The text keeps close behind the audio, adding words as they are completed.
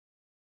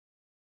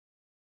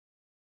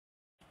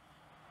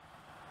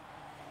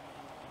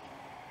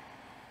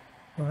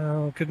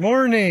Well, good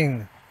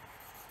morning.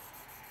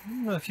 I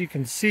don't know if you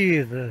can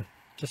see the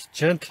just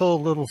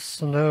gentle little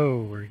snow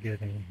we're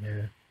getting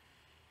here.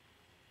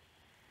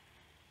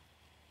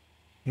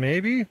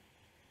 Maybe?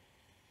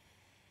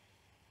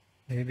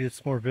 Maybe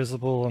it's more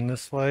visible in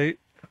this light.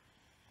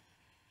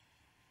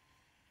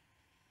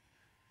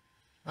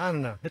 I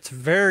don't know. It's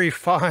very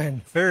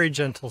fine, very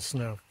gentle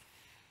snow.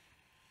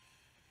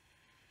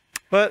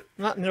 But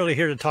not nearly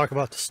here to talk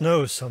about the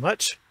snow so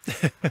much.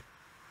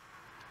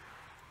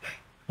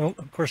 Oh,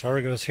 of course,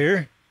 Argo's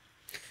here.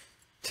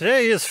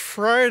 Today is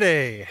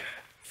Friday.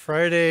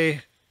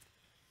 Friday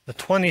the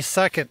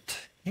 22nd.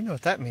 You know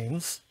what that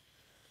means.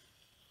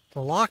 The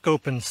lock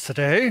opens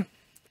today.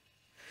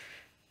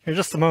 Here,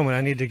 just a moment.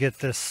 I need to get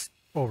this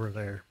over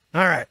there.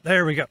 All right,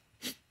 there we go.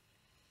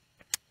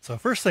 So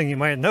first thing you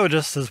might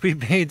notice is we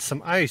made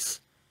some ice.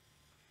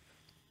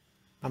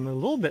 I'm a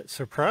little bit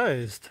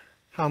surprised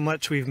how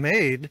much we've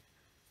made.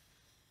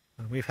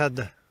 We've had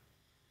the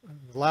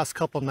last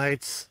couple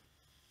nights.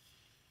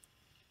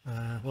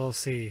 We'll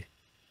see.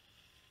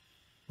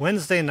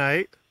 Wednesday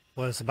night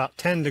was about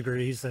 10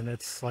 degrees and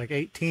it's like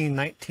 18,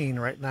 19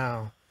 right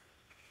now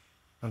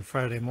on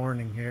Friday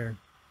morning here.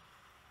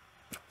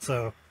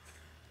 So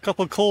a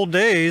couple cold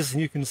days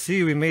and you can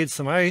see we made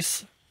some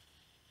ice.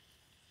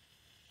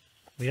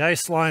 The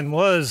ice line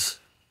was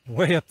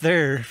way up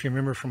there if you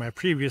remember from my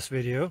previous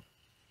video.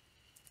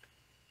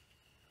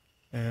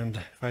 And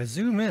if I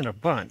zoom in a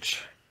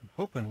bunch, I'm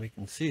hoping we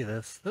can see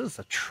this. There's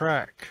a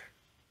track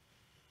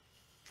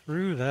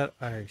through that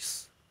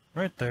ice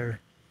right there.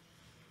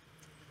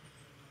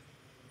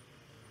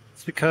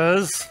 It's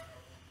because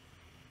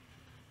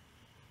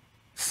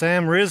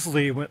Sam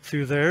Risley went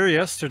through there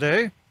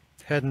yesterday,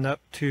 heading up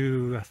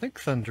to, I think,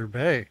 Thunder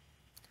Bay,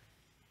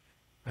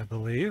 I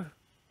believe.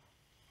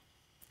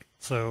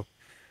 So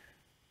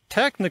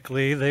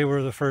technically they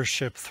were the first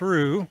ship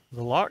through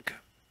the lock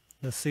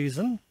this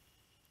season.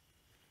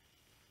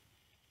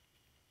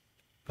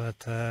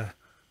 But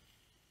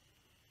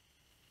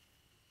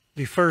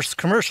the first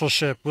commercial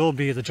ship will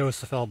be the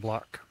Joseph L.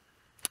 Block.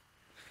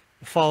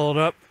 Followed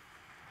up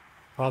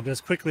probably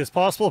as quickly as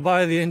possible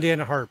by the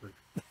Indiana Harbor.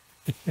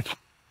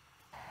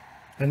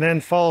 And then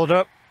followed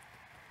up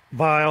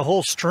by a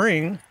whole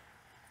string.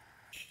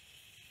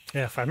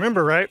 Yeah, if I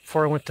remember right,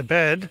 before I went to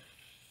bed,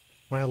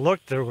 when I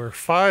looked, there were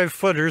 5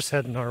 footers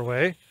heading our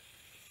way.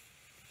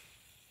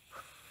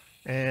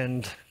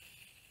 And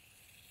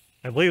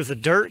I believe the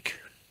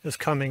Dirk is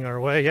coming our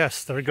way.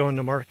 Yes, they're going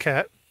to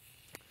Marquette.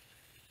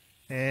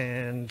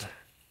 And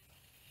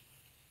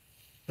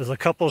there's a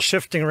couple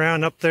shifting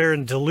around up there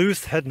in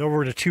Duluth, heading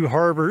over to Two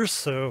Harbors.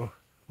 So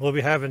we'll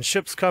be having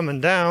ships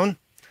coming down.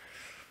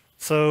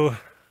 So,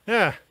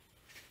 yeah,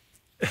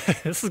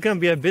 this is going to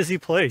be a busy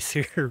place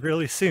here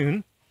really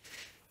soon.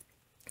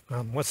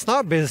 What's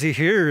not busy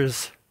here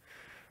is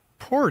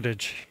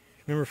Portage.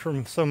 Remember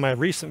from some of my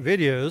recent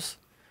videos,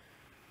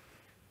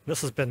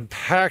 this has been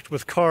packed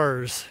with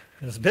cars.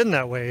 It's been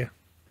that way,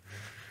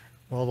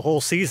 well, the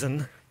whole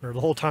season, or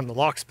the whole time the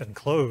lock's been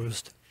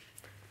closed.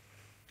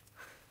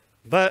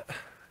 But,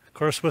 of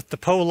course, with the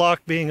Poe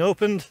lock being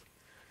opened,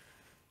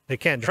 they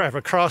can't drive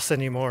across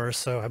anymore,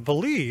 so I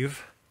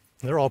believe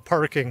they're all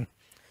parking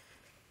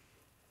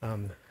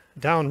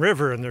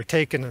downriver, and they're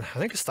taking, I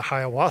think it's the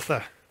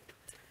Hiawatha.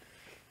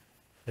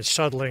 It's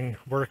shuttling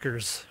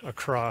workers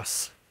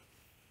across.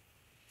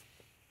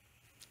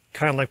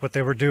 Kind of like what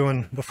they were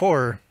doing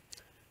before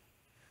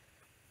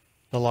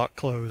the lock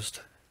closed.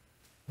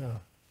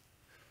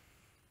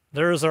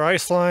 There's our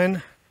ice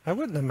line. I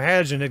wouldn't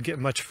imagine it'd get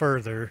much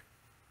further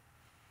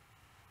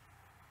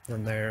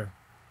than there.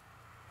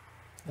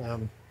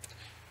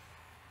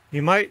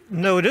 You might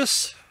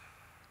notice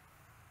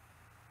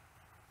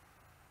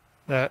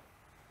that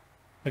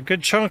a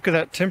good chunk of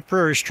that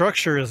temporary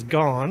structure is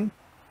gone.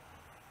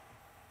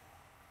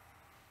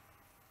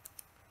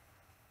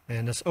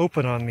 And it's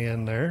open on the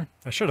end there.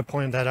 I should have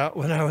pointed that out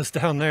when I was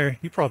down there.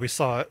 You probably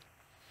saw it.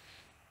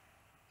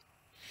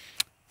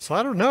 So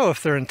I don't know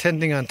if they're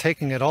intending on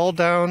taking it all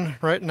down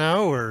right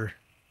now, or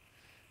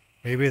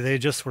maybe they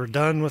just were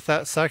done with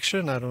that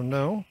section. I don't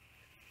know.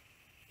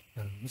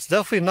 It's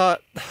definitely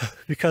not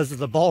because of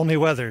the balmy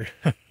weather.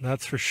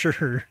 That's for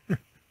sure.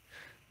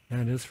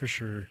 That is for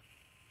sure.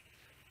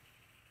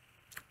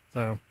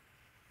 So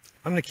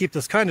I'm going to keep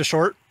this kind of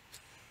short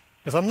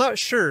because I'm not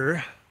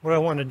sure what I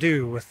want to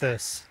do with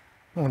this.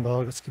 Come on,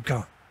 dog, let's keep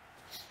going.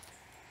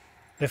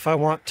 If I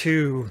want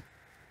to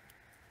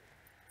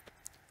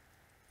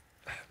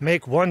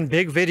make one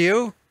big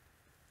video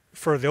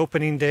for the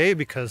opening day,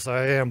 because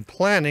I am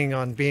planning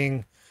on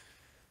being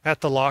at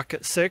the lock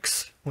at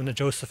 6 when the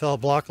Joseph L.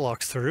 Block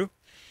locks through.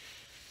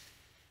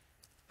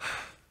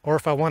 Or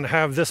if I want to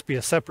have this be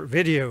a separate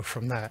video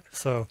from that.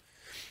 So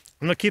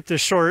I'm going to keep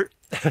this short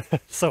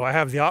so I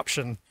have the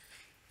option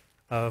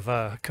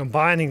of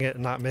combining it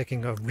and not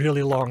making a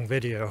really long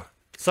video.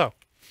 So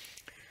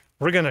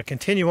we're going to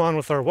continue on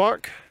with our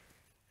walk.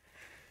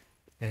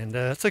 And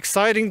it's an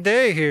exciting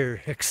day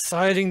here.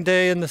 Exciting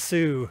day in the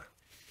Soo.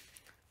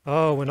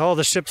 Oh, when all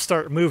the ships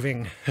start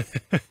moving.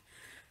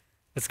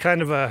 It's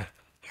kind of a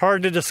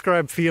hard to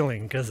describe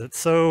feeling because it's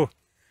so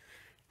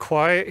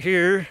quiet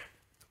here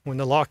when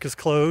the lock is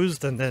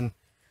closed, and then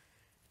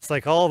it's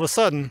like all of a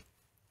sudden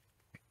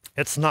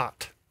it's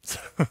not. So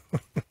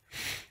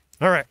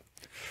all right,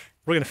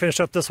 we're gonna finish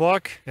up this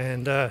walk,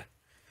 and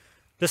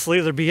this will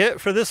either be it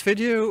for this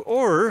video,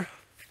 or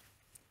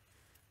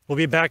we'll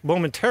be back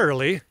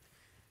momentarily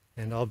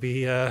and I'll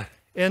be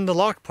in the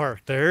lock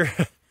park there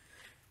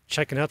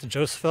checking out the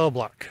Joseph L.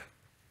 block.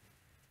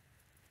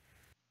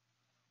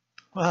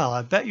 Well,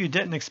 I bet you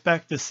didn't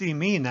expect to see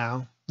me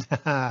now.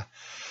 The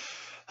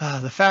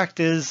fact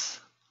is,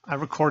 I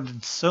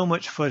recorded so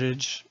much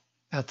footage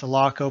at the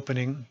lock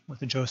opening with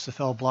the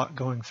Joseph L. block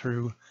going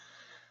through.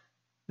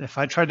 If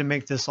I tried to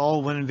make this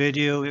all one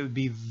video, it would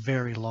be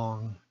very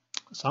long.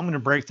 So I'm going to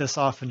break this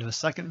off into a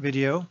second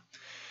video.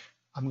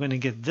 I'm going to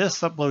get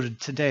this uploaded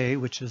today,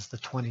 which is the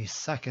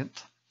 22nd.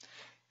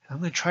 I'm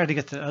going to try to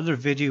get the other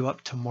video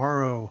up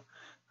tomorrow,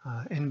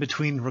 in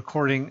between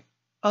recording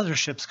other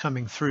ships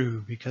coming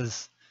through,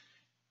 because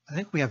I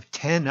think we have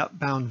 10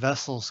 upbound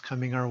vessels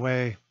coming our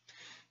way,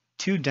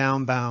 2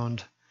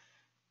 downbound,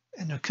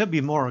 and there could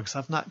be more because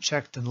I've not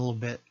checked in a little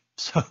bit.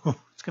 So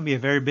it's going to be a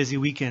very busy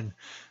weekend.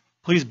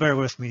 Please bear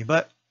with me,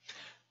 but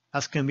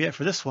that's going to be it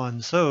for this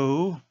one.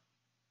 So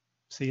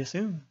see you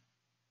soon.